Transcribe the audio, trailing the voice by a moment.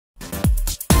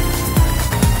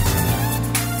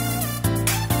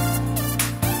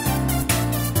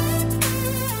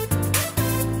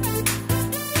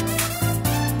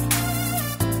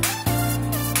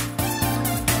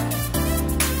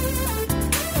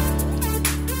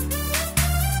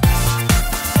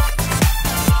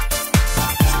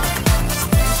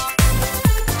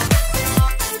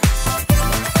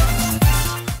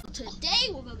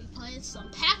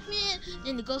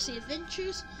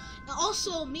pictures. And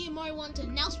also, me and Mario wanted to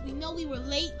announce, we know we were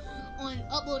late on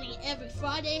uploading every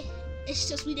Friday. It's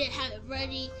just we didn't have it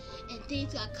ready and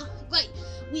things got right.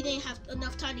 We didn't have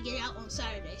enough time to get it out on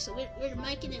Saturday. So we're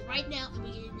making it right now and we're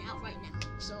getting it out right now.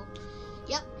 So,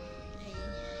 yep.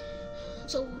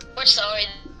 So we're sorry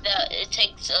that it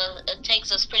takes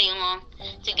us pretty long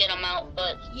to get them out,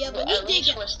 but yeah, but at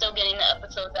least we're still getting the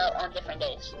episodes out on different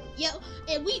days. Yeah,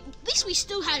 and at least we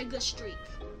still had a good streak.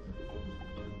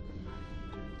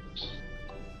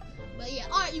 But yeah,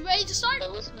 all right, you ready to start?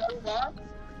 So let's move on.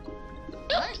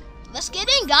 All right, let's get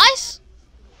in, guys.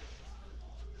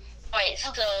 Alright,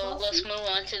 so let's move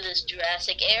on to this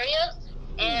Jurassic area,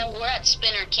 and we're at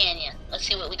Spinner Canyon. Let's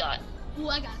see what we got. Ooh,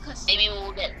 I got custom. Maybe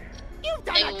we'll get. You've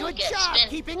done a good job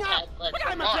keeping up, but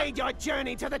I'm afraid your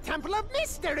journey to the Temple of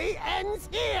Mystery ends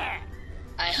here.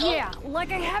 I hope. Yeah,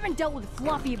 like I haven't dealt with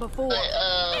Fluffy before.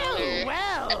 Oh,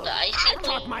 well, at the icy I've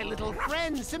taught my little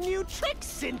friend some new tricks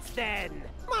since then.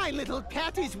 My little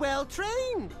cat is well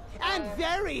trained and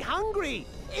very hungry.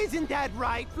 Isn't that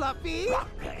right, Fluffy?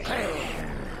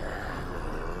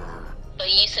 But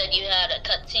you said you had a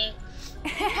cutscene?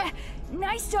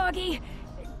 Nice doggy.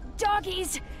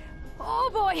 Doggies. Oh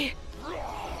boy.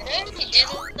 Did they do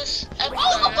this episode?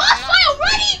 Oh, the boss fight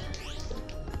already?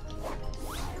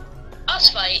 Boss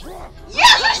fight?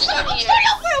 Yes, I'm starting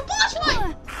out for a boss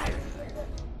fight.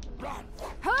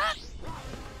 Huh?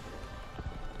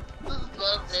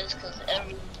 Love this because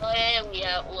every Friday we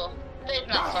have, well, today's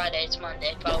not Friday, it's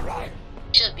Monday, probably.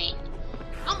 Should be.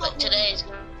 But today's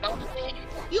Monday.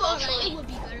 You alright, it would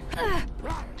be better.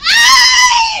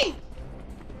 Hey!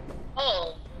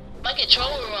 Oh, my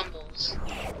controller rumbles.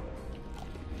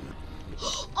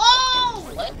 Oh!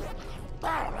 What?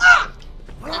 Ah!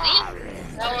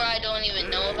 Is that where I don't even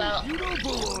know about?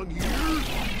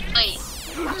 Wait,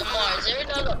 Lamar, is there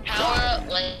another power-up?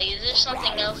 Like, is there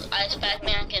something else Ice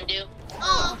Pac-Man can do?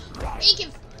 It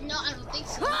can. No, I don't think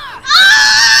so.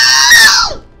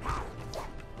 Oh!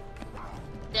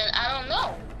 Then I don't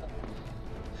know.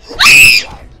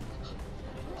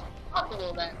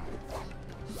 Possible then.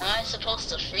 Am I supposed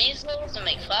to freeze those to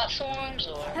make platforms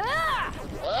or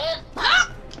what?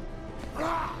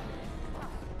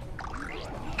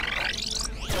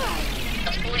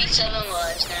 That's 47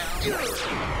 lives now.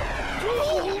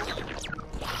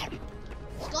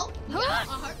 Let's go. Yeah,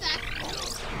 I'll hurt that.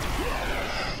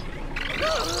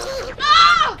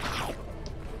 Ah!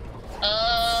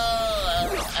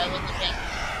 I wasn't paying.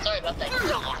 Sorry about that.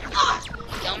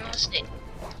 Dumb mistake.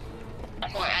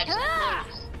 That's more accident.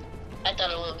 I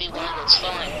thought it would be one of those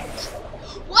fines.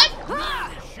 What?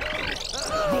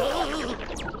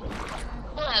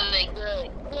 We'll have it good.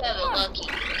 We'll have it lucky.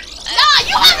 Nah,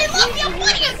 you have it lucky. I'm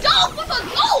fighting a dog with a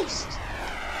ghost.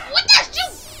 What that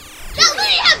shoot? That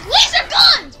lady has laser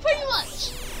guns, pretty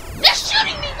much. They're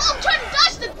shooting me while I'm trying to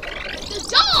dodge the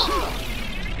dog.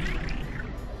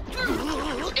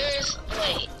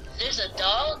 Wait, there's a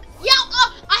dog? Yeah,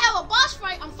 I have a boss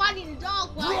fight. I'm fighting the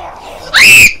dog while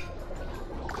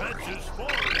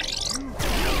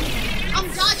I'm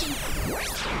dodging.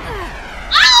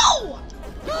 Ow!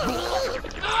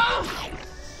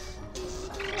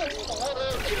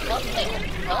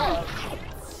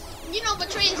 You know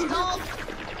Betray's dog?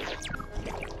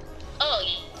 Oh,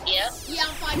 yeah? Yeah,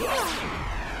 I'm fighting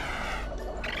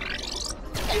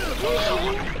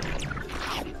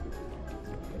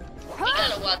We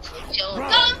gotta watch the show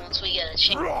once we get a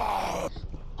chance.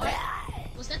 Alright,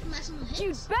 was that the maximum hits?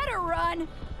 You better run.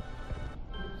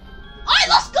 Alright,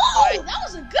 let's go! That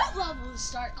was a good level to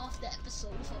start off the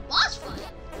episode with a boss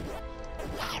fight.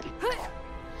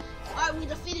 Alright, we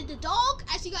defeated the dog,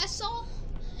 as you guys saw.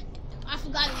 I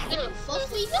forgot his name.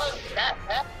 Fluffy?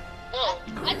 Whoa.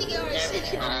 I think it already said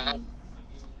his name.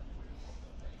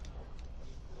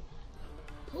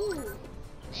 Ooh, man.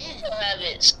 You have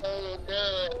it so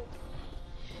good.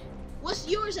 What's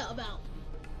yours about?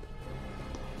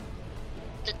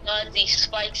 To dodge these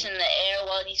spikes in the air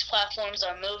while these platforms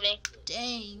are moving.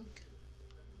 Dang.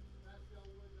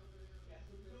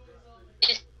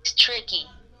 It's tricky.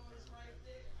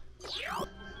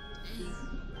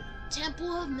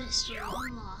 Temple of Mystery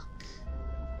unlock.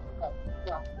 Oh,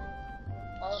 no.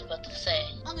 I was about to say.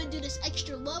 I'm gonna do this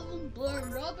extra level, blur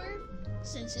rubber,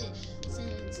 since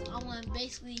I want to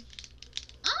basically.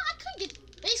 I could get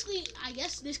basically. I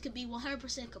guess this could be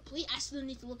 100% complete. I still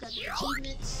need to look at the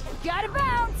achievements. Gotta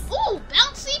bounce. Ooh,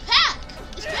 bouncy pack.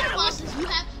 It's been a while since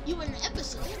you were in the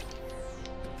episode.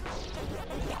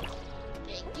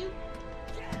 Thank you.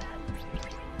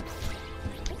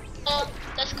 Oh,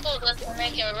 that's cool that they're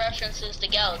making references to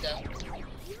Galaga.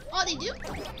 Oh, they do?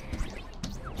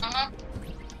 Uh-huh.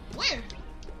 Where?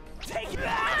 Take it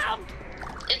out!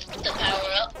 To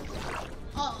power up.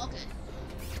 Oh, okay.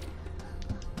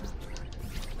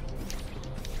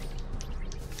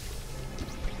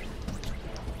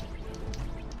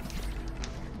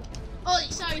 Oh,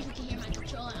 sorry if you can hear my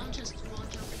controller. I'm just wall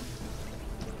jumping.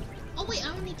 Oh wait, I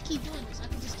don't need to keep doing this. I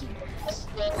can just keep doing this.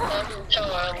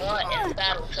 Controller 1 is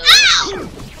battle code. Ow!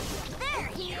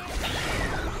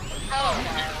 Oh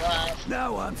my god.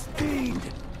 Now I'm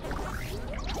steamed.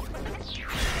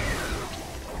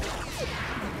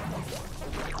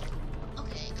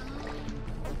 Okay,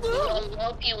 I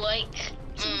hope you like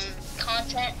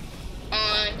content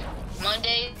on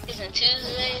Mondays and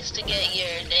Tuesdays to get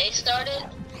your day started.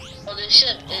 Well, it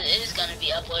is gonna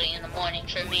be uploading in the morning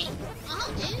for me.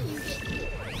 and you get,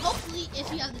 hopefully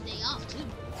if you have the day off too.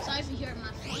 Sorry if you hear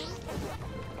my phone.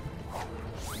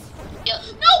 Yep.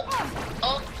 No!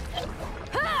 Oh,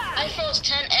 I froze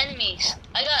 10 enemies.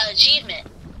 I got an achievement.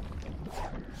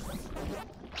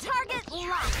 Target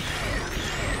locked.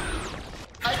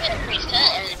 I didn't freeze 10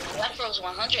 enemies. I froze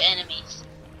 100 enemies.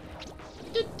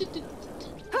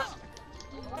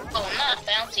 Oh, not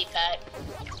bouncy pack.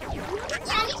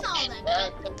 Yeah, he's not all that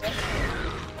bad.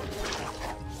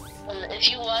 If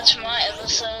you watch my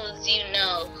episodes, you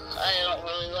know I don't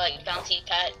really like bouncy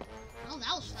pack. Oh,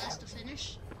 that was fast to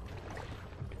finish.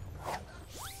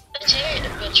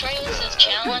 Betrayals is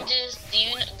challenges. Do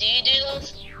you do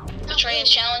those? Betrayals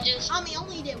challenges? I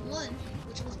only did one,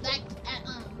 which was back at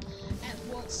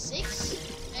World 6,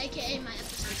 aka my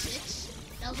episode 6.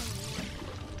 That was only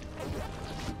one.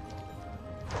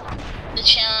 The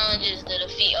challenge is to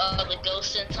defeat all the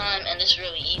ghosts in time, and it's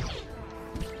really easy.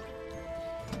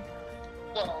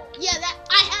 Whoa. Yeah,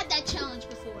 I had that challenge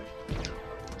before,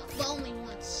 but only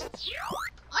once. All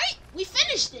right, we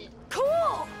finished it.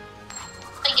 Cool.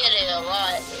 I get it a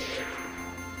lot.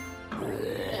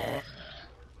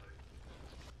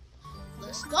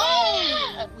 Let's go.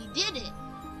 We did it.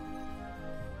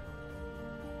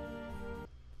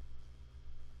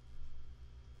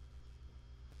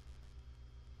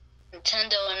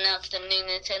 Nintendo announced a new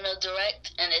Nintendo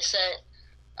Direct, and it said,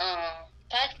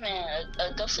 Pac-Man,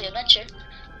 a ghostly adventure,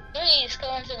 please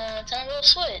come to the Nintendo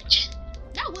Switch.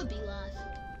 That would be live.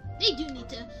 They do need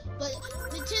to, but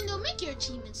Nintendo, make your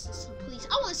achievement system, please.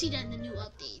 I want to see that in the new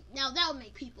update. Now that would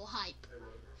make people hype.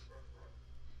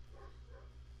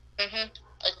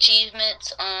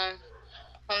 Achievements on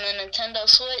the Nintendo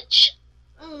Switch.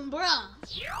 Bruh.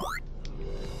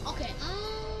 Okay,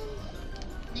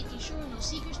 making sure no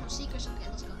secrets, no secrets. Okay,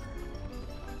 let's go.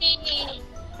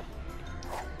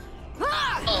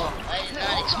 Oh, I did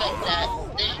not expect that.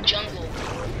 This jungle.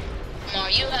 No,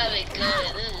 you have it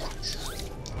good.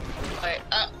 Alright,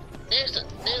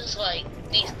 there's like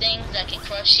these things that can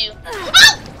crush you.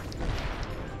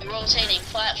 Rotating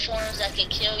platforms that can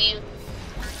kill you.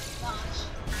 Gosh.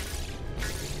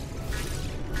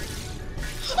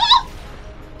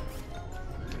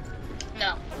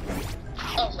 No. I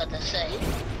was about to say.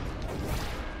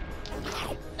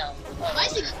 No. I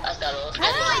got a little I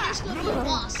feel like there's gonna be a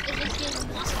boss if it's getting a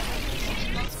boss.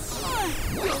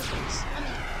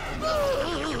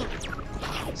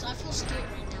 So I feel scared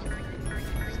right now.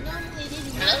 Normally they do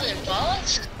another boss?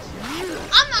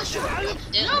 I'm not sure.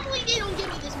 Normally they don't give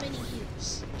me this many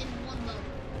heals in one level.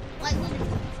 Like when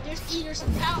there's either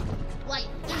some power, like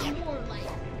there's more. Like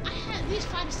I had at least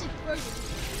 5 to 6 versions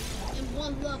in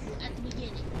one level at the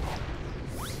beginning.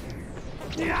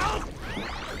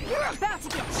 You're about to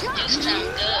get You shot. sound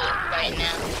good right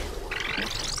now.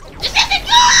 This isn't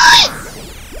good!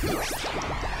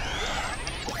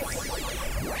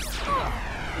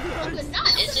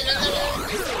 Is it another?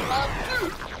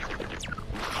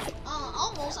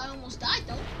 Almost. I almost died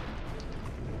though.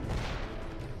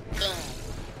 Boom.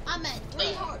 I'm at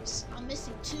 3 hearts. I'm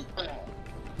missing 2. Boom.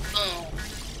 Boom.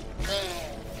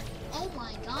 Boom. Oh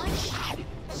my gosh.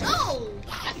 So,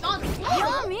 I found a portal.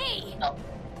 Yummy. Oh.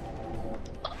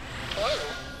 Portal?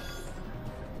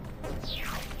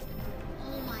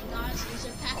 Oh my gosh, is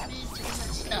there Pac-Man too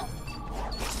much? No.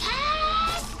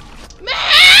 Pac-Man!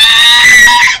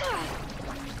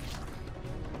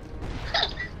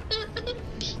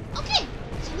 Okay,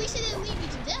 so at least it didn't lead me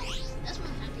to death. That's what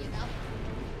I'm happy about.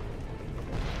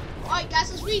 Alright guys,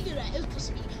 let's redo that. It was supposed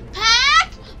to be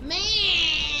Pac-Man!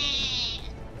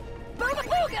 Booga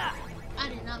booga. I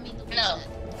did not mean to lose No. that.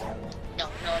 No.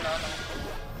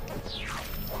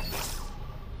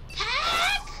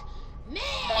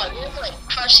 Pac-Man! Oh, there's like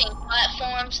crushing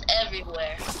platforms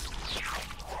everywhere.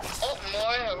 Oh,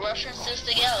 more references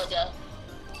to Galaga.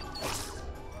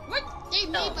 Weren't they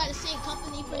made by the same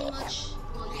company pretty much?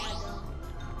 Well, yeah,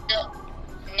 Yep.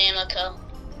 Namco.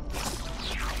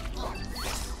 Oh.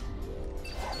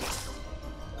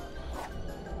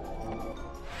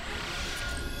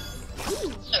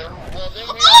 they're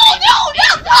Oh no! No!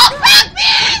 No!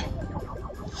 Pac-Man!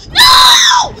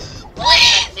 No!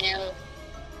 Please!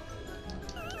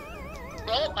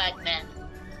 Roll Pac-Man.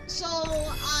 So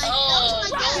Oh,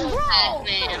 that was my roll dad.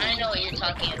 Pac-Man. I know what you're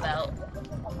talking about.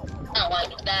 I don't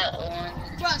like that one.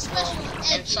 Bruh, special And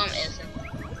edges. some isn't.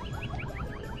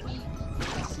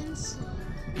 Since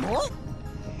What?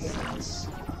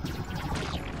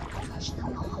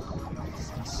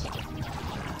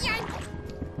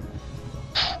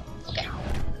 Okay.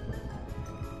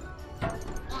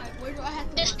 Alright, where do I have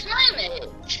to Just time it.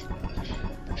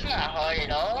 It's not hard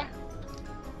at all.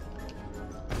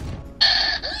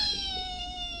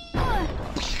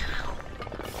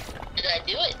 Did I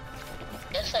do it?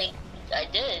 Yes, I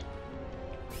did.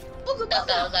 Booga Thought that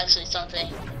booga. was actually something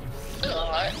a little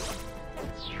hard.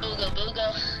 Booga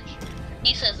booga.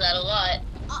 He says that a lot.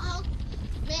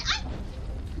 Man,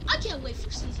 I can't wait for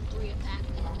season 3 of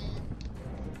Pac-Man,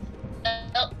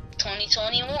 man. Oh,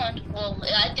 2021. Well,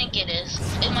 I think it is.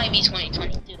 It might be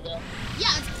 2022 though. Yeah.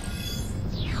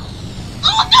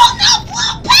 Oh no,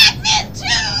 Blue Pac-Man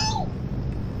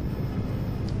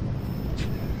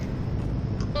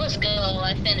 2! Let's go.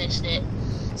 I finished it.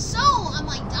 So I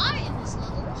might die in this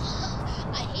level.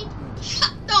 I hate Blue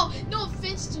Pac-Man. No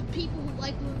offense to people who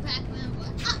like Blue Pac-Man, but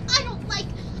I don't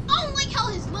like how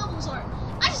his levels are.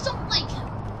 I just don't like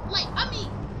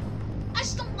I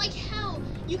just don't like how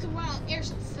you can run out air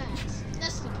so fast.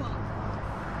 That's the problem.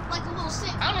 Like a little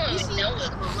sick. I don't You even see- know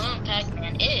what Balloon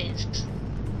Pac-Man is.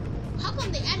 How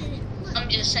come they added it? Look, I'm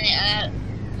just saying I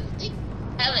they-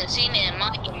 haven't seen it in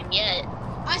my game yet.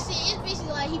 I see. It's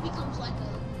basically like he becomes like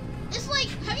a. It's like,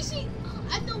 have you seen?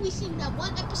 I know we've seen that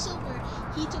one episode where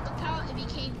he took the power and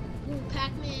became Blue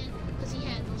Pac-Man because he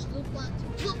had those blue blocks.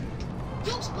 Look,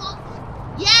 blue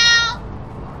blocks. Yeah.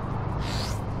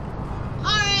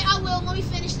 All right, I will. Let me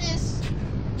finish this.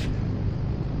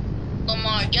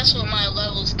 Lamar, guess what my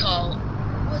level's called?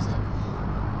 What is it?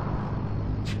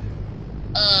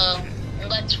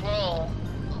 Let's roll.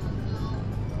 Oh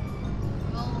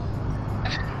no.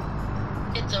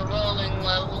 Oh. It's a rolling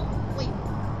level. Wait.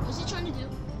 What's he trying to do?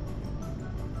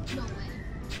 No way.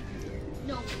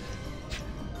 No way.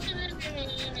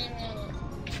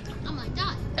 I might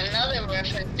die. Another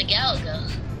reference to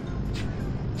Galaga.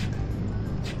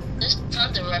 There's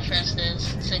tons of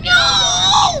references to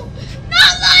Galaga. No!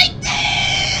 Not like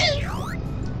this!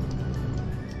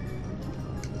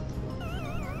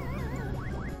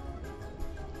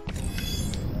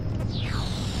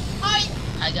 Alright.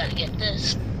 I gotta get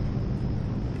this.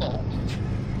 Oh.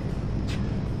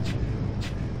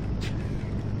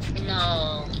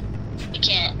 No. We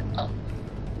can't. Oh.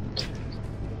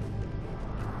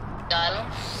 Got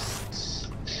him.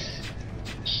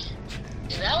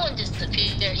 Did that one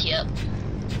disappear? Yep.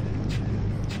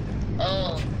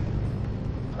 Oh.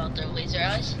 About their laser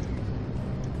eyes?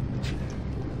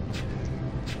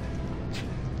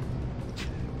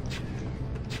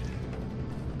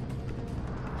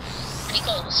 Pretty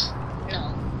close.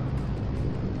 No.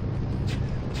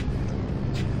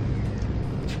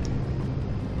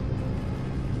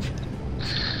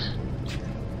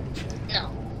 No.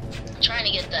 I'm trying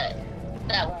to get that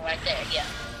one right there, yeah.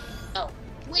 Oh.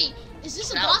 Wait, is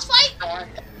this a No. boss fight? I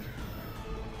want that.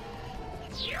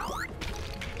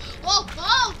 Oh,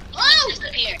 oh, It oh!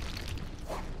 disappeared.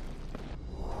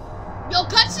 Yo,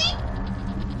 cutscene?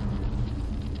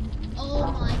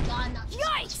 Oh my god, not this boss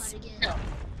Yikes! fight again. No.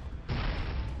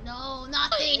 No,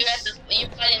 not Wait, this. you're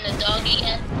fighting the dog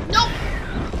again? Nope!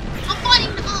 I'm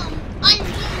fighting, Iron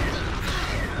Golem thing.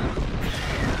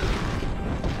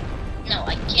 No,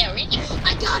 I can't reach it.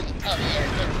 I got it! Oh, there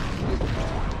it is.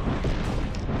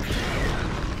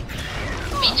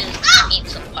 Let me just eat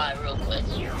some pie real quick.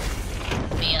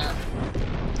 Yeah.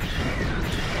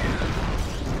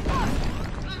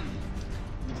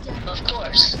 Of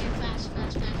course. Fast.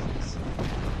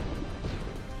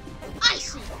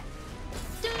 Icy!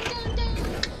 Dun, dun, dun.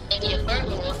 Maybe a burger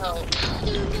will help. Dun,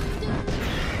 dun, dun.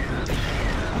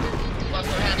 Or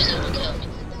perhaps it will kill me.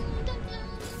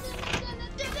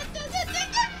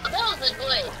 That was a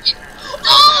glitch.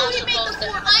 Oh, he made the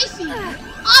floor icy! I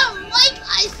don't like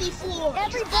icy floors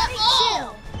Everybody at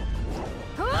all!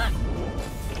 Huh?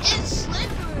 It's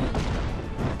slippery!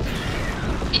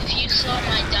 If you saw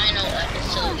my dino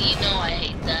episode, you know I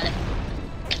hate that.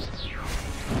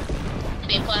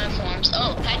 Big platforms.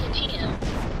 Oh, Pacatino.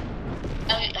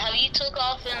 Have you took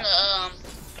off in the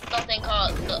something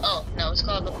called the it's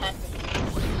called the Pacatino.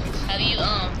 Have you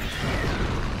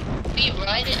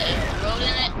rode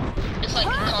in it? It's like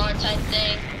a car type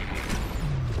thing.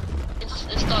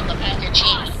 It's called the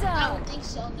Pacatino. I don't think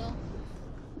so, no.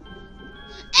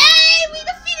 Hey, we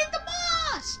defeated the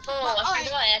boss! Oh, But, I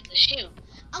forgot I have to shoot.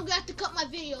 I'm gonna have to cut my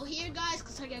video here, guys,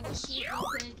 because I gotta go shoot real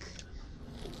quick.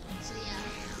 So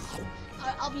yeah.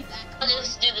 Alright, I'll be back. I'll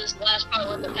just do this last part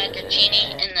with the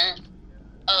Pacchini, and then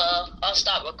I'll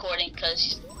stop recording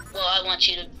because, well, I want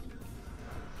you to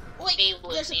be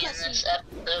with there's a me in this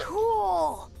cutscene. episode.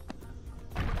 Cool.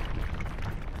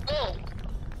 Oh,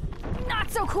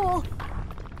 Not so cool.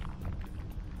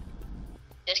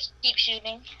 just keep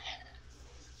shooting.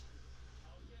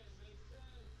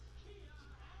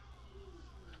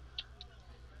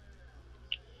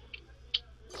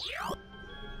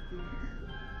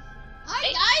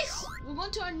 Alright, guys, we're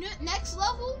going to our next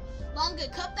level. But I'm gonna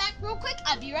cut back real quick.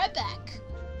 I'll be right back.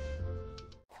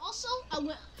 Also,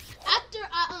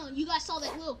 you guys saw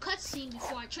that little cutscene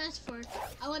before I transferred.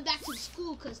 I went back to the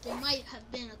school because there might have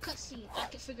been a cutscene. I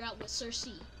could figure out what Sir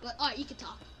C. But alright, you can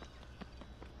talk.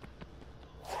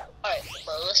 Alright,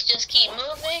 well, let's just keep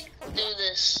moving through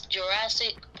this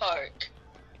Jurassic Park.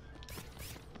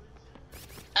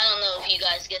 I don't know if you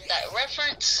guys get that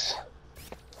reference.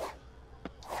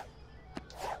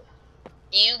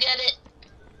 You get it?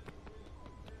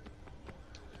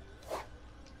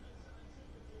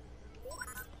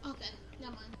 Okay,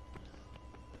 never mind.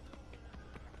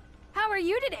 How are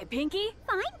you today, Pinky?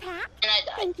 Fine, Pac. And I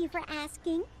died. Thank you for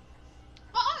asking.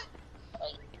 Alright.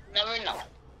 I never know.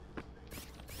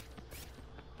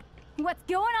 What's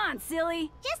going on, silly?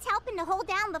 Just helping to hold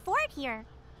down the fort here.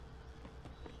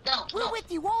 No, We're no.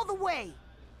 with you all the way.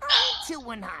 Till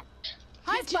we're not.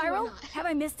 Hi, You two are Spiral. not. Have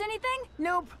I missed anything?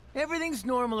 Nope. Everything's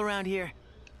normal around here.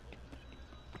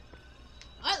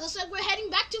 Alright, looks like we're heading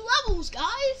back to levels,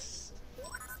 guys.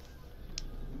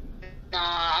 No,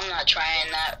 I'm not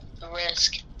trying that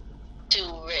risk.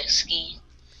 Too risky.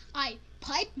 Alright,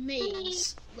 pipe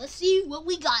maze. Let's see what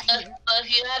we got here.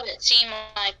 If you haven't seen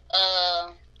my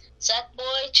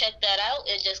Sackboy, check that out.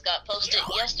 It just got posted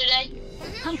yesterday.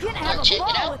 I'm gonna have a Check it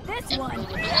ball out. with this And one.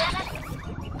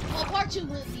 Well, part 2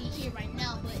 won't be here right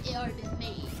now, but it already been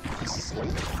made.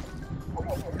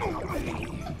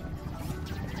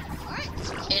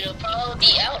 Alright. It'll probably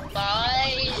be out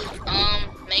by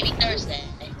maybe Thursday.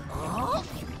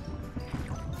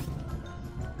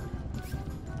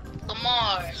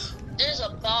 Lamar, there's a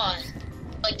boss.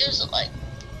 Like there's Like,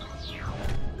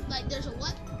 there's a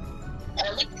what?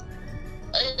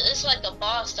 it's like a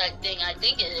boss type thing. I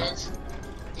think it is.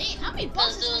 Dang, how many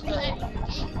bosses have you had in your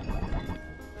game?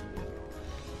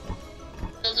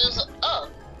 Oh,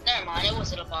 never mind. It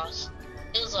wasn't a boss.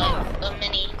 It was like a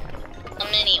mini.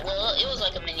 Well, it was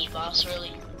like a mini boss,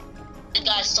 really. The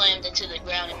guy slammed into the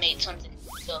ground and made something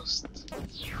ghost.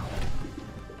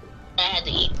 I had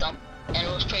to eat them, and it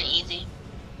was pretty easy.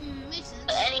 Makes sense.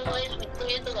 But anyways, we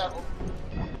cleared the level.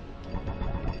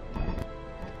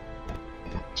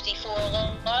 54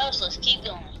 lives. Let's keep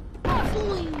going.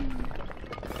 Boing.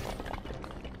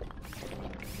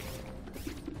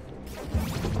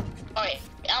 Alright,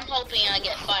 I'm hoping I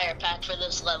get Fire Pack for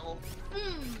this level.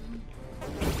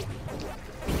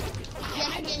 Yeah,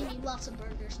 they're getting me lots of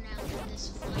burgers now for this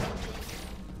final thing.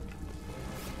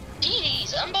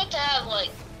 Jeez, I'm about to have like.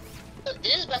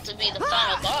 This is about to be the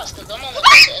final boss because I'm almost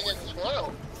at the end of this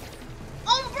world.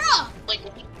 Oh, bruh! Wait,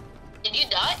 did you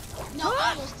die? No,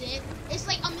 I almost did. It's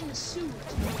like I'm in the sewer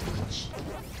too much.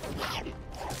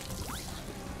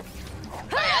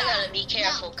 Alright, I gotta be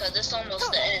careful because it's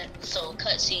almost the end, so a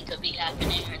cutscene could be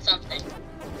happening or something.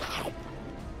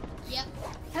 Yep.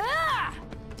 Ah!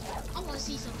 I want to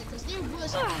see something because there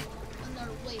was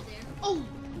another way there. Oh! Ooh,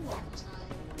 almost died.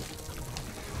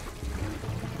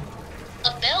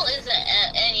 A bell isn't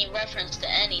any reference to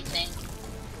anything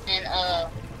in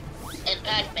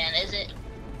Pac-Man, is it?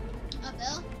 A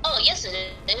bell? Oh, yes it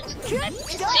is. I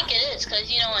think it is, because,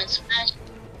 you know, in Smash...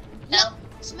 Yep. No?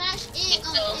 Smash it,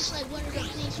 it's like one of the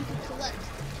things you can collect in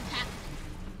Pac-Man.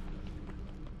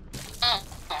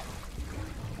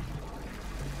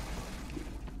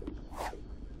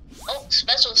 Oh,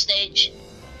 special stage.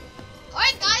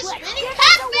 Alright guys, Let's spinning get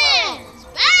Pac-Man is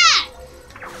back!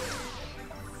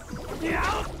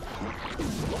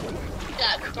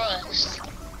 Got crushed.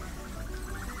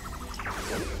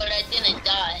 But I didn't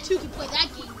die. Two can play that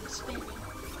game with spinning.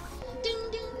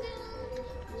 Ding ding ding.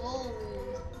 Whoa.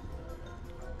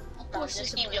 Of course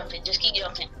Just there's keep a jumping, just keep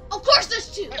jumping. Of course there's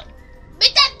two!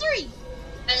 Make that three!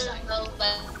 I don't know,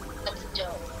 but let's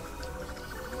jump.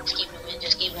 Just keep moving,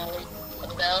 just keep moving. A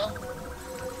bell.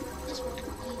 This one is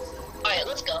easy. Alright,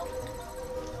 let's go.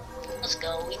 Let's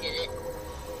go, we did it.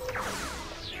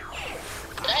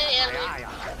 Did I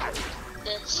ever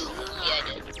this? Yeah, I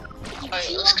did.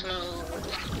 Alright, let's move.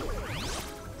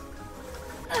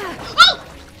 Oh!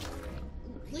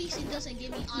 At least it doesn't give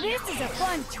me on. This is a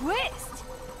fun twist.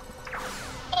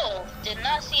 Oh, did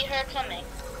not see her coming.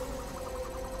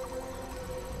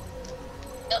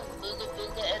 Yup, booga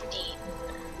booga indeed.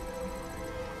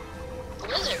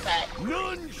 Blizzard pack.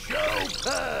 None shall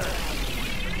pass.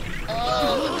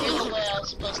 Oh, the real way I was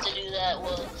supposed to do that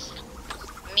was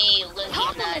me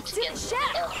looking at to get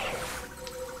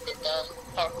the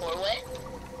parkour way.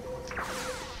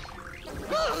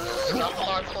 The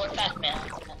hardcore Pac-Man.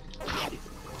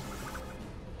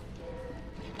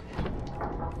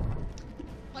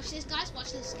 Watch this, guys.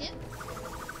 Watch this skip.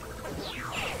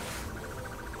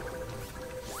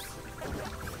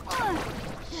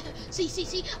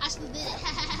 See. I still did it. Oh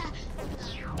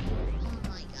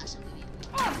my gosh, I'm gonna be...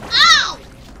 Ow!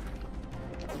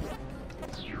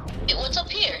 Hey, what's up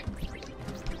here?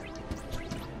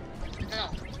 No.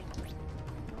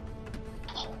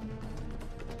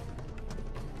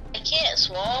 I can't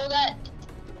swallow that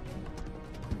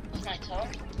with my tongue.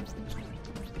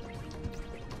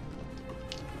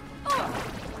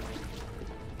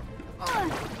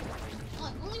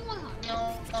 Oh, only one heart. No,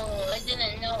 I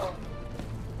didn't know.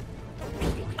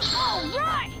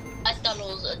 Alright! I thought it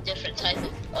was a different type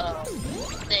of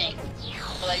thing,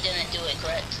 but I didn't do it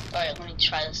correct. Alright, let me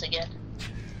try this again.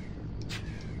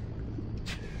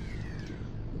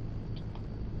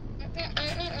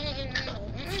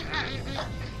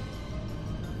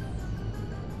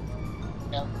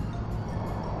 No.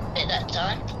 Hey, that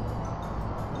done?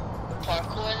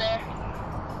 Parkour there.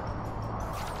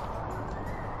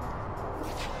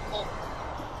 Oh.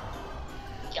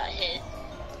 Got hit.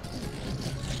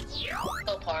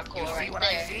 Oh, parkour right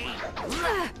there.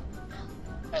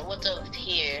 Alright, what's up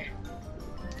here?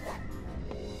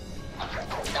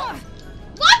 No.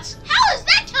 What? How is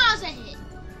that count as a hit?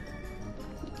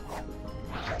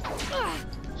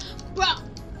 Bro.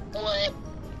 What?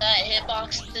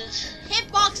 Hitboxes?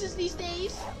 Hitboxes these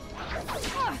days.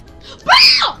 Bro!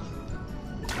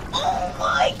 Oh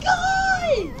my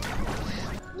god!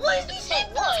 What is these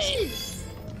hitboxes?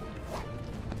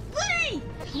 Literally!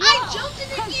 I jumped in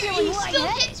the air and he still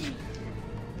hit me.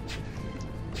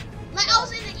 Like I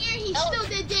was in the air, he still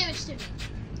did damage to me.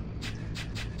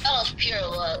 That was pure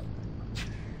luck.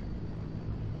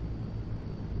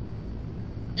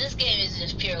 This game is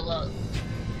just pure luck.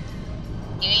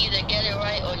 You either get it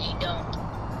right or you don't. Bro.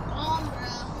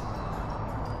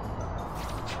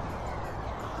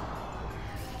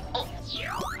 Oh,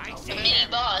 the mini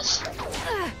boss.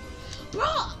 Bro!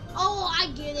 Oh, I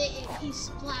get it. He's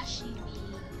splashing me.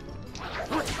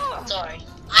 Sorry.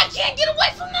 I can't get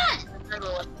away from that! I remember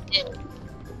what I did.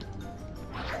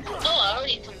 Oh, I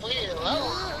already completed a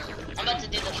level. I'm about to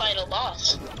do the final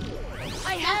boss.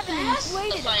 I haven't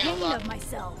inflated The final opinion boss. of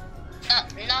myself.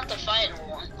 Not the final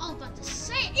one. I was about to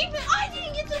say, even I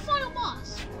didn't get to the final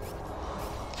boss.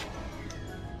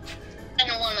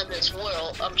 Final one of this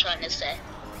world, I'm trying to say.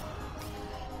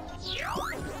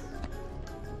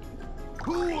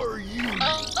 Who are you?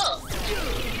 Oh.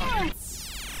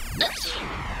 Let's see.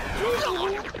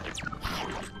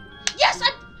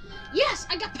 Yes,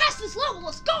 I got past this level.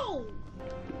 Let's go.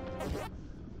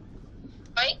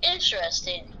 Right,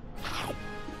 interesting.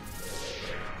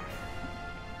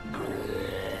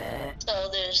 So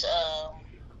there's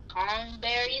Kong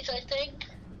berries, I think.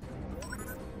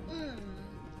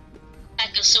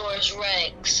 Pacosaurus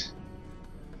Rex.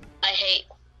 I hate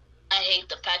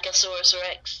the Pacosaurus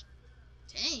Rex.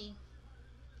 Dang.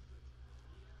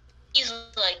 He's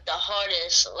like the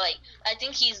hardest. Like I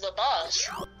think he's the boss.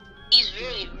 He's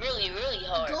really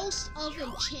hard. Ghost of a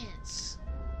chance.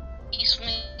 He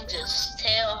swings his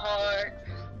tail hard.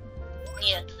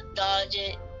 You have to dodge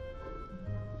it.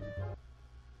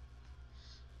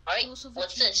 Alright, Ghost of a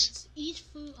what's chance. this? Eat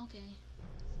food. Okay.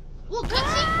 Ooh,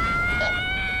 cutscene.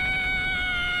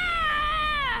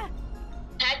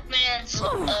 Pac-Man's,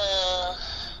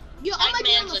 Yo, I might be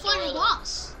on the Pac-Man's a final gorilla.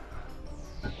 boss.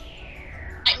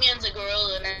 Pac-Man's a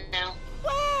gorilla now.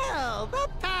 Well, the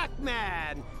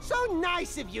Pac-Man. So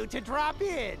nice of you to drop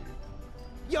in.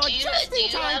 You're Do you just in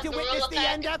time have to Gorilla witness the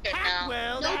end of Pac now?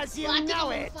 Pac-World Nope, as you well, I think know I'm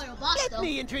on it. the final boss, Let though.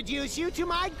 me introduce you to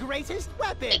my greatest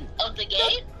weapon. Of the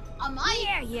game? I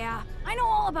might. Yeah. I know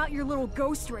all about your little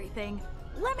ghost ray thing.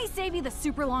 Let me save you the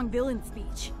super long villain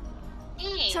speech.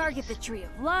 Target the Tree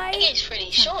of Life. That game's pretty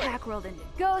turn short. Pac-World into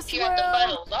Ghost If you're at the World.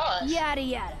 final boss. Yada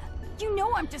yada. You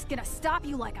know I'm just gonna stop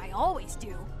you like I always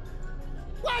do.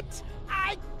 What?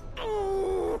 I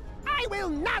will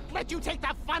not let you take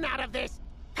the fun out of this.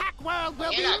 Pac-World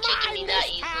will You're be not taking mine me that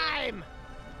this easily. time.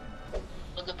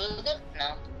 Booga booga?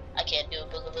 No, I can't do a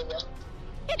booga booga.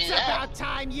 It's about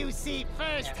time you see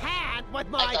firsthand what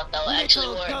my actually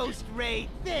little work. ghost ray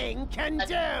thing can do.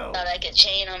 Thought I could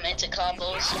chain them into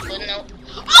combos, but nope.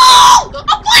 Oh!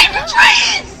 I'm playing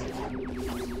Atreus!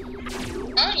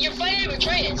 Huh? You're fighting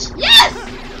Atreus? Yes!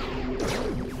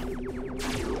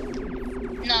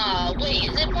 Nah, wait,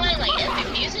 is it playing like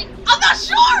epic music? I'm not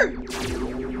sure!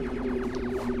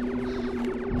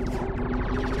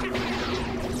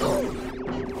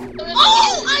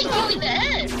 Oh, I do in the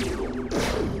head.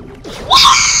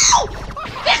 Wow!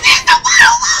 This is the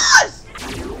final boss!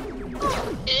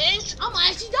 It is? I might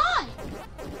actually die.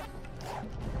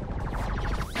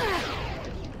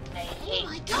 I hate Oh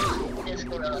my god. this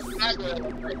gorilla. Not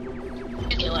gorilla, but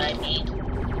you get what I mean.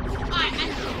 Alright, I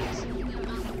know this.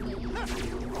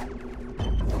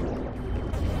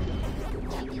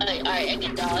 Alright, I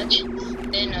can dodge.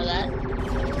 Didn't know that.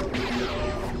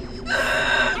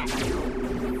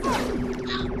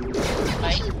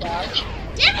 Alright, dodge.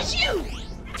 Damn it, you!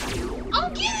 I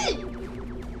don't get it!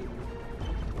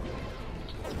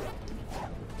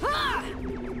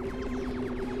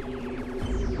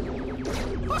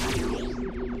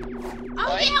 I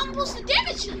don't get how I'm supposed to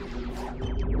damage him.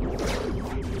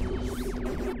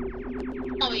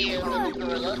 Oh, you're a little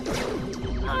gorilla.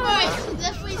 Alright, so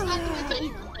definitely it's not going to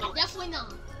eat them. Definitely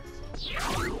not.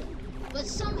 But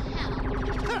somehow...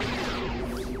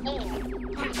 Oh,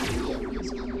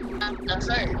 that's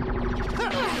her.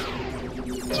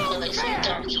 Oh, they say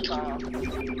Donkey Kong.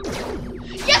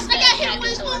 Yes, I got hit with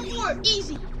his own board.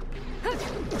 Easy.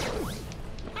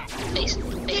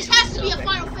 This has to be a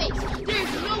final phase.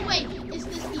 There's no way it's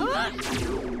this easy.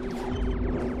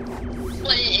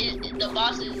 What, the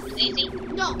boss is easy?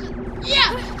 No,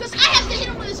 because I have to hit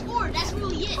him with his board. That's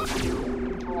really it.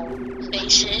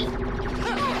 Face it.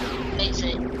 Face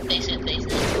it. Face it. Face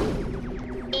it.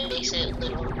 Face it,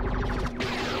 little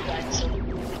dinosaur.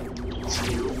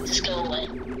 Just go away.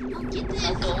 I'll get this.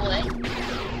 Go away.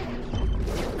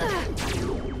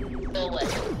 Go away.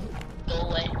 Go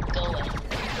away. Go away.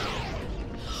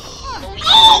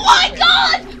 Oh my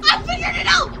god! I figured it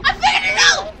out! I figured it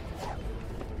out!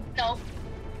 No.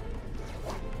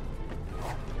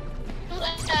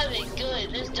 Let's have it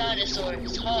good. This dinosaur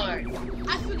is hard.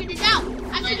 I figured it out.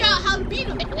 I figured out how to beat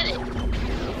him. I did it.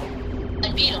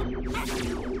 I beat him.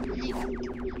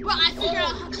 Bro, I figured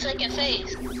out how Second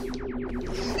phase.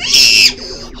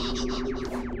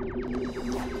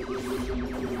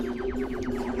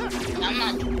 I'm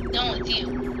not done with you.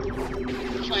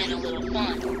 We're playing a little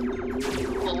fun.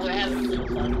 But we're having a little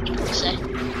fun, I'm trying to say.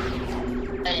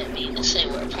 I didn't mean to say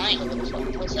we're playing a little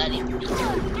fun. What's that even mean?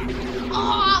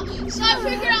 Oh, so I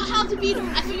figured out how to beat him.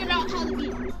 I figured out how to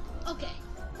beat him. Okay.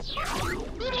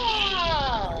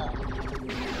 Yeah.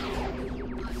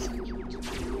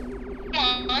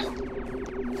 Come on.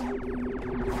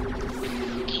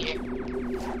 Here.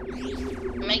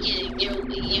 Make it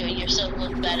yourself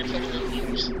look bad in front of the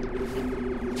viewers.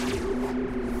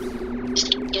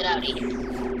 Just get out of here.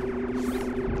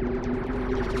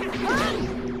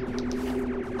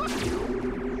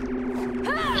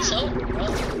 It's over, bro.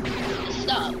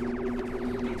 Stop.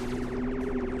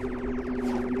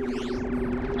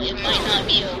 It might not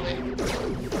be over.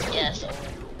 Yeah, it's over.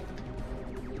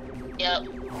 Yep.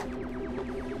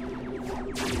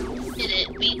 Did it.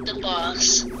 Beat the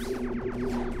boss.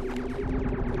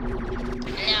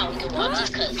 Now we can watch this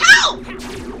cutscene. Help!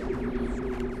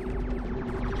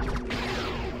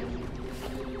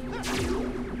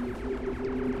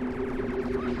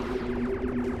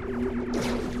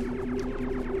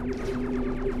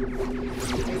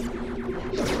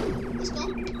 Let's go.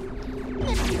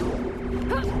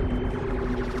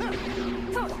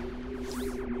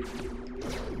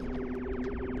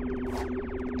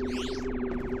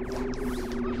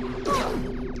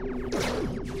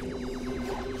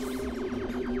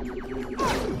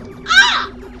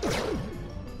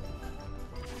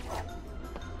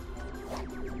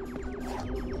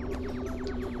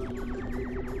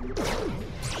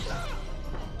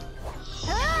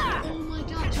 Oh my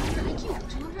god, 200 IQ,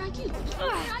 200 IQ,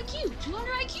 200 IQ,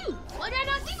 200 IQ. Why did I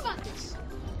not think about this?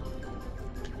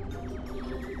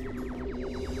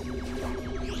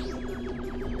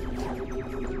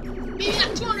 Maybe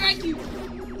not 200 IQ.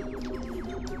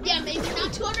 Yeah, maybe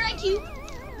not 200 IQ,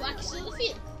 but I can still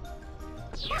defeat it.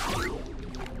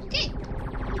 Okay.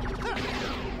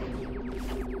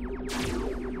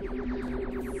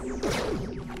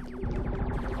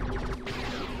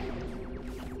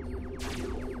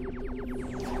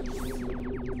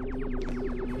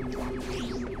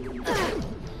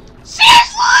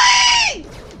 Seriously!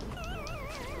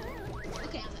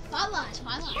 Okay, I'm at 5 lives,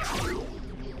 5 lives.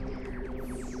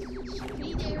 Be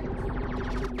there.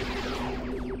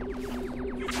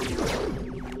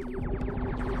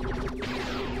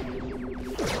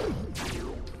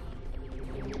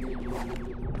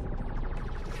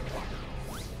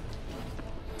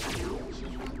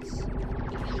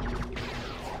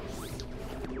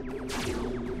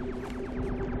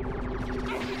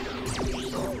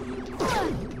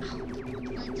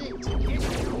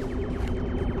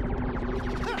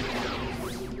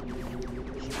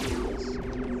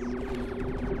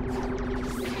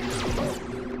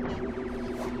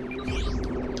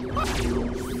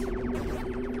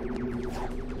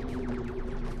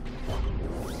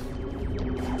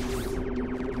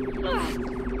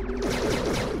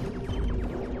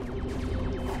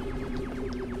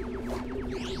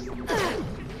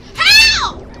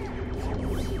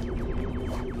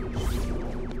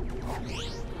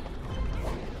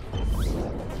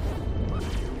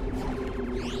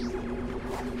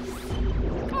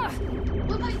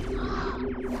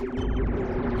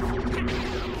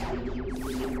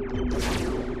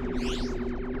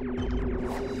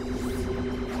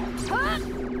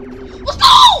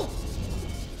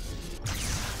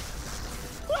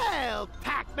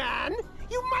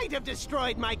 might have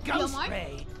destroyed my ghost Mark?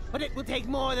 ray, but it will take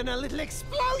more than a little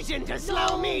explosion to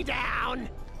slow me down.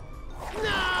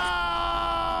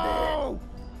 No!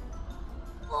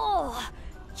 Oh,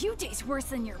 you taste worse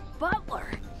than your butler.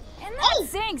 And that's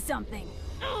saying something.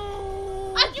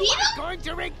 Oh, I you beat are him? going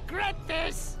to regret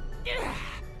this. You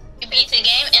beat the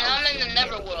game, and I'm in the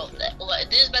Neverworld.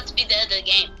 This is about to be the end of the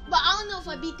game. But I don't know if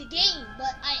I beat the game,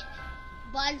 but I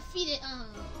defeated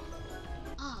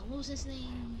what was his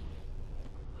name?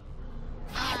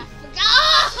 I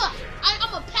forgot.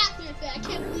 I'm a Pac-Man fan. I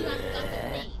can't believe I forgot their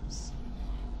names.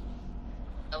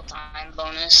 No time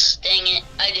bonus. Dang it,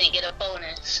 I didn't get a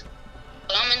bonus.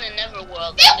 But I'm in the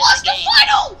Neverworld. It was the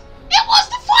final. It was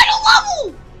the final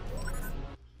level.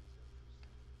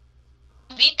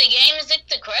 Beat the game. Is it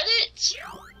the credits?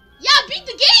 Yeah, I beat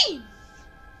the game.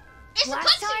 It's a Last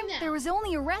cutscene time, now. there was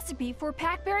only a recipe for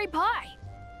Pac-Berry Pie.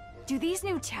 Do these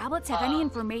new tablets have any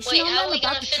information Wait, on how are them we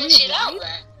about gonna the finish Tree it of out Life?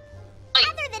 then? Like,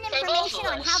 Other than for both information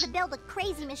of on how us. to build a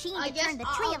crazy machine I to guess turn the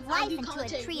Tree of I'll Life do into a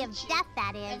commentary Tree of with you. Death,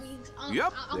 that That is. means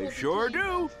Yep, I they won't be sure playing,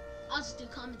 do. I'll just do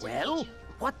commentary Well, with you.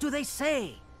 what do they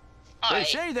say? They Alright.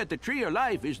 say that the Tree of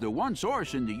Life is the one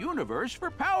source in the universe for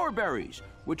power berries,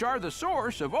 which are the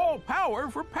source of all power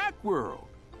for Pac-World.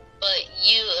 But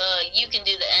you can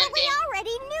do the But we ending.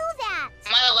 already knew that.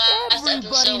 My last Everybody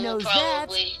episode will knows that.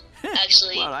 probably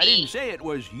actually Well, I be didn't say it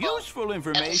was useful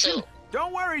information. episode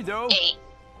Don't worry, though. 8.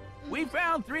 We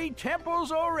found 3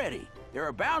 temples already. There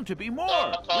are bound to be more.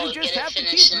 I'll probably We just get it have to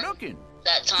finished keep in looking.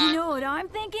 that time. You know what I'm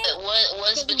thinking?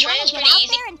 Was Did we Betrayal want to get pretty out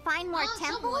easy? there and find more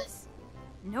Somewhat. temples?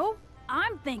 Nope.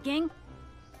 I'm thinking.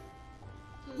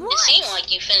 It seemed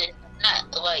like you finished that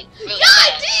like really Yeah, I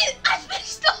fast. did! I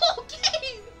finished the whole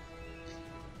game!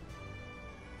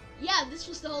 Yeah, this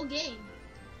was the whole game.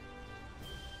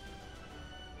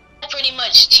 I pretty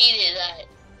much cheated that.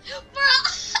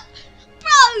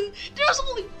 Bro, there's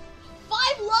only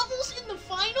 5 levels in the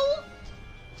final?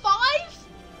 5?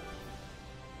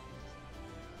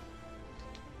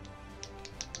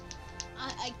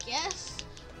 I guess.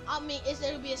 I mean, is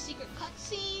there to be a secret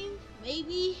cutscene?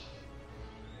 Maybe.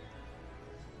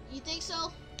 You think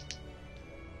so?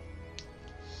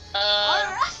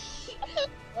 Alright.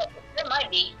 There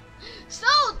might be. So,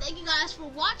 thank you guys for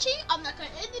watching. I'm not gonna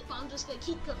end it, but I'm just gonna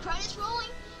keep the credits rolling.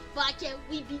 But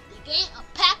we beat the game of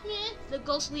Pac-Man, The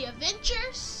Ghostly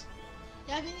Adventures.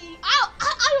 You have any? I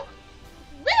don't.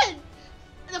 Man,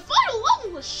 the final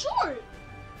level was short.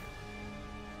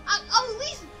 I at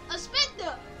least expect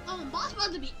the boss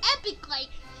battle to be epic. Like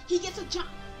he gets a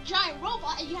giant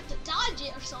robot and you have to dodge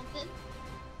it or something.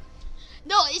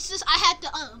 No, it's just I had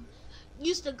to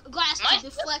use the glass to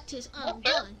deflect his gun.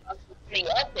 Pretty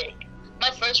epic. My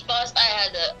first boss, I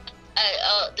had to.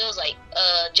 There was like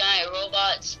giant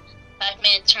robots.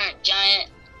 Pac-Man turned giant.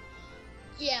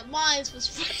 Yeah, mine was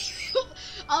pretty.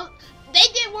 They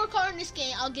did work hard in this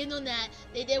game. I'll give them that.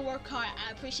 They did work hard.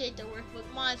 I appreciate their work, but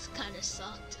mine's kind of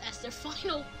sucked as their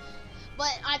final.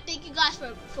 But I thank you guys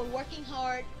for working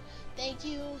hard. Thank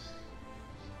you.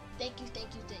 Thank you.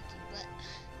 But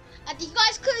I think you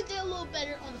guys could have did a little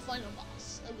better on the final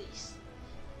boss, at least.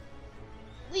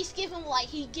 At least give him like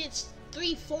he gets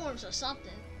 3 forms or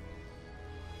something.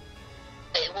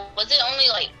 Wait, was it only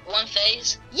like one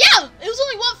phase? Yeah, it was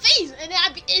only one phase, and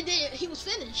then he was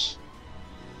finished.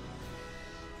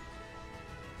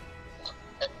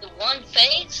 The one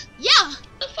phase? Yeah.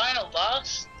 The final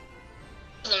boss?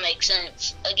 Doesn't make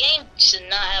sense. A game should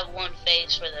not have one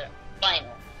phase for the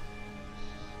final.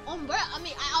 Bro, I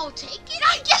mean, I'll take it,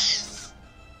 I guess.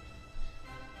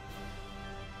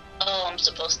 Oh, I'm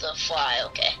supposed to fly.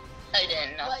 Okay, I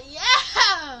didn't know. But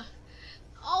yeah.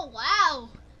 Oh wow.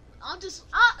 I'm just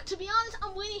to be honest,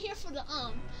 I'm waiting here for the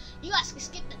you guys can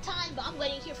skip the time, but I'm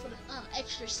waiting here for the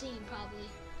extra scene probably.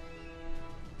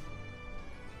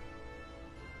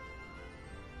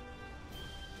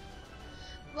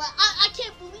 But I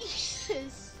can't believe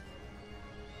this.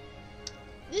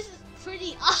 This is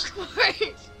pretty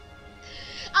awkward.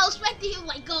 I was expecting him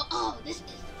like go, oh, this is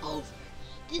over.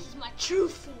 This is my true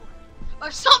form,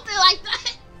 or something like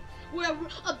that. Where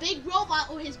a big robot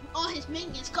or all his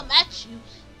minions come at you,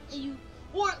 and you,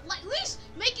 or like at least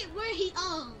make it where he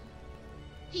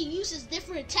uses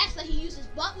different attacks. Like he uses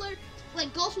Butler,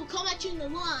 like ghosts will come at you in the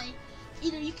line.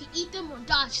 Either you can eat them or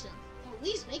dodge them, or at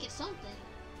least make it something.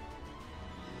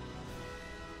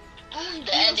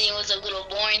 The ending was a little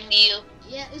boring to you.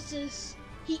 Yeah, it's just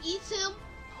he eats him.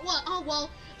 Well, I won't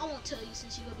tell you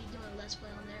since you're gonna be doing Let's Play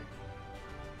on there.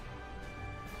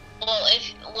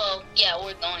 Well, yeah,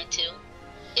 we're going to.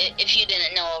 If you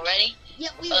didn't know already,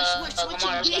 Yep, we're Lamar's switching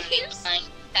gonna be games. playing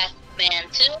Pac-Man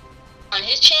 2 on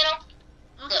his channel.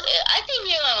 I think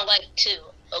you're gonna like 2.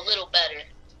 a little better.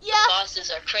 Yeah. The bosses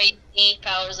are crazy.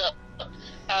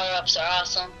 Power-ups are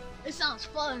awesome. It sounds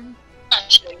fun.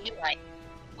 Not sure you like.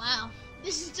 Wow.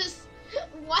 This is just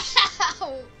wow.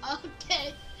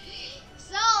 Okay.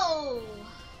 So,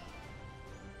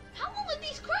 how long are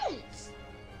these credits?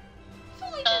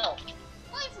 Oh.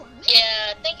 Wait for a minute.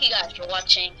 Yeah, thank you guys for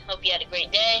watching. Hope you had a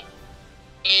great day.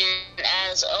 And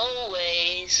as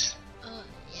always,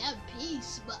 Yeah,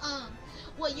 peace. But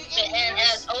well, you're in and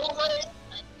as always,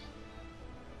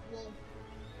 well,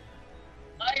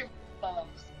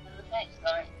 fireballs. Thanks,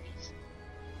 sorry.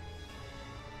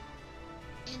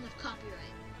 end of copyright.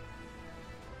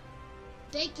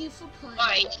 Thank you for playing.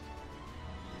 Alright.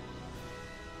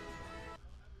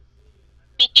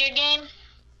 Beat your game?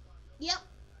 Yep.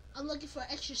 I'm looking for an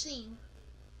extra scene.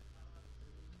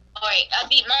 Alright, I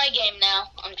beat my game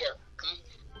now. I'm joking.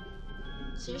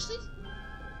 Seriously?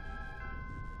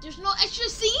 There's no extra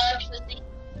scene? Seriously?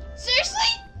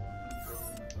 Seriously?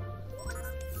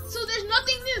 So there's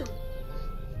nothing new.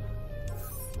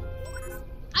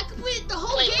 I completed the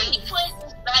whole Wait, game. when you played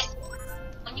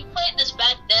this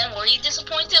back then, were you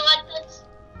disappointed like this?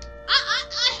 I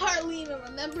hardly even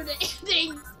remember the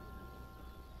ending.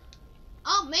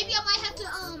 Oh, maybe I might have to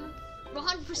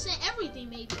 100% everything.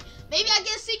 Maybe I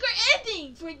get a secret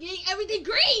ending for getting everything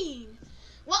green.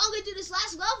 Well, I'm gonna do this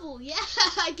last level. Yeah,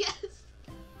 I guess.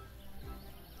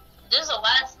 There's a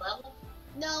last level?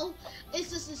 No, it's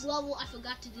just this level I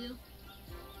forgot to do.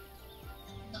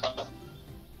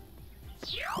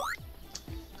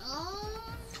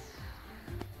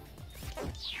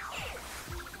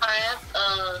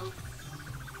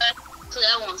 Actually,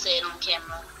 I won't say it on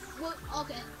camera. What?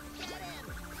 Okay.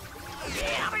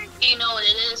 You know what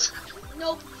it is?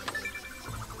 Nope.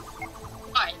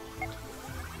 Alright.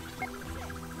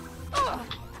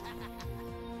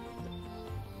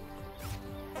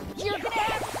 You're gonna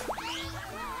have...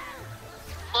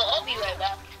 Well, I'll be right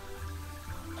back.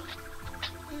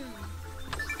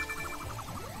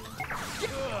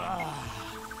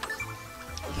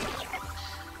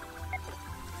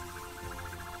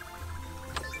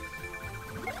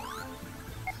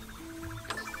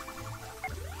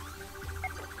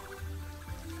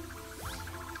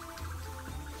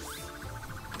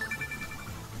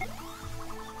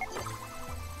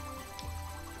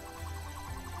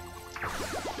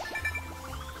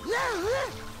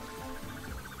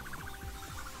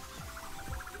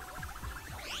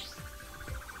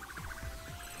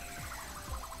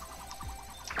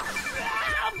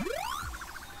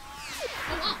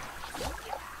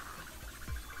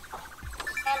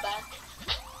 I'm back.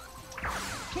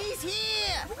 He's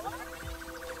here!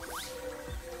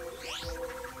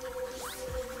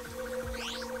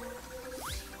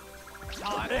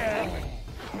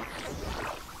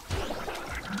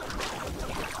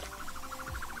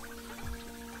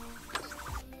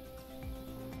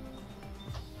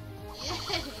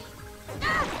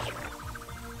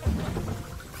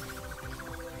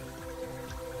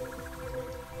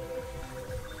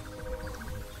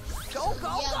 Go,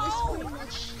 go, Yeah, go! this pretty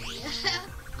much. Yeah.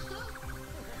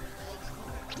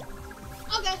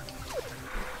 Okay.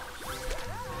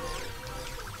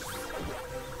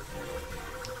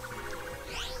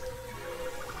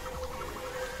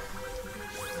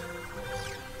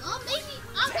 Maybe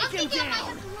I'm thinking I might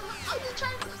have to run. I'm gonna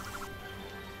try.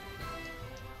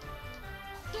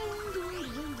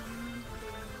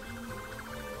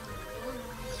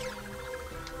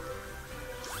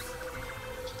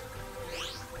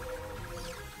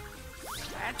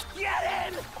 Let's get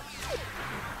him!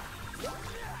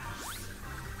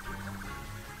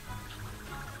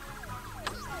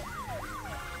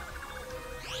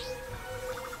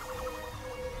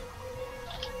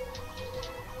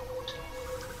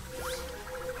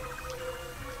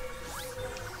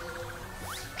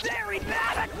 Very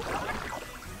bad!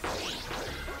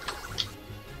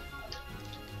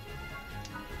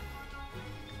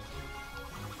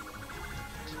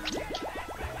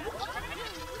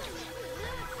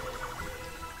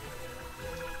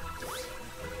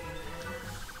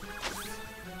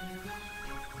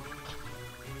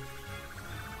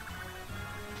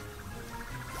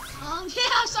 Yeah,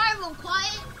 I'm sorry I'm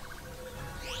quiet.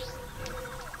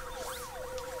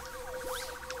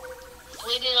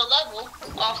 We did a level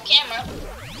off camera.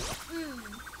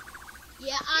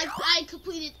 Yeah, I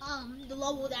completed the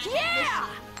level that I had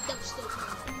missing. That was still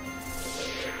fun.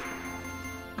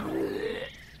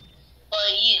 Well,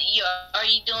 are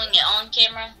you doing it on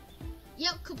camera?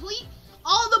 Yep, complete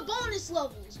all the bonus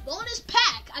levels. Bonus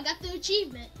pack. I got the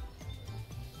achievement.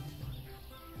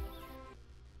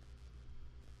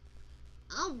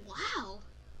 Oh, wow.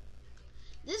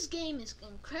 This game is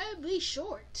incredibly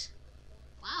short.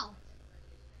 Wow.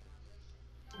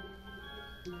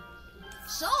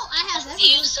 So I have You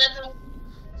everything. 7.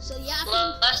 So yeah, I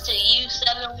can. Lasted you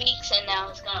 7 weeks, and now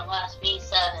it's gonna last me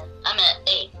 7. I'm at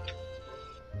 8.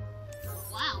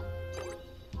 Wow.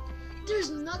 There's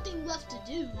nothing left to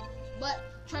do but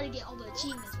try to get all the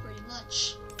achievements pretty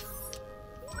much.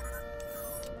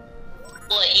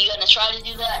 What, you gonna try to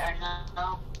do that or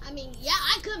no? I mean, yeah,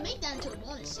 I could make that into a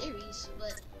bonus series,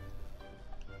 but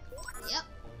yep.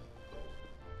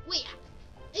 Wait,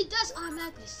 it does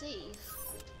automatically save.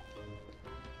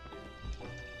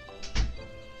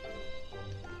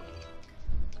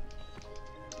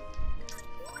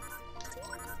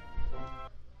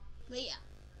 But yeah.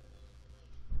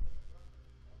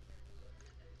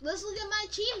 Let's look at my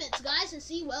achievements, guys, and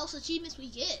see what else achievements we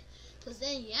get. Cause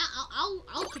then, yeah, I'll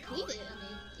complete it. I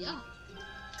mean, yeah.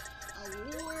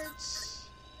 Awards.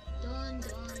 Done.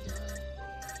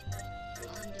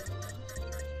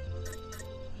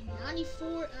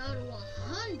 94 out of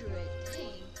 100.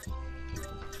 Dang.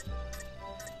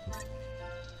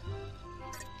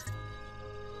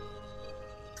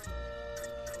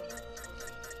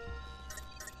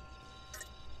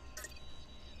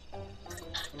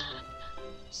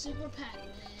 Super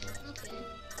Pac-Man. Okay.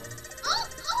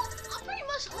 I pretty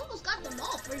much almost got them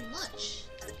all, pretty much.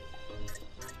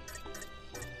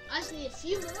 I just need a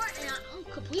few more and I'll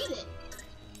complete it.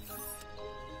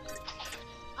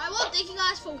 Alright, well, thank you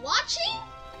guys for watching.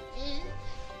 And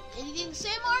anything to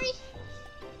say, Marty?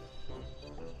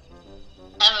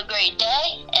 Have a great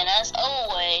day, and as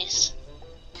always,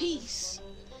 Peace.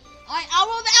 Alright, I'll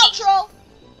roll the outro.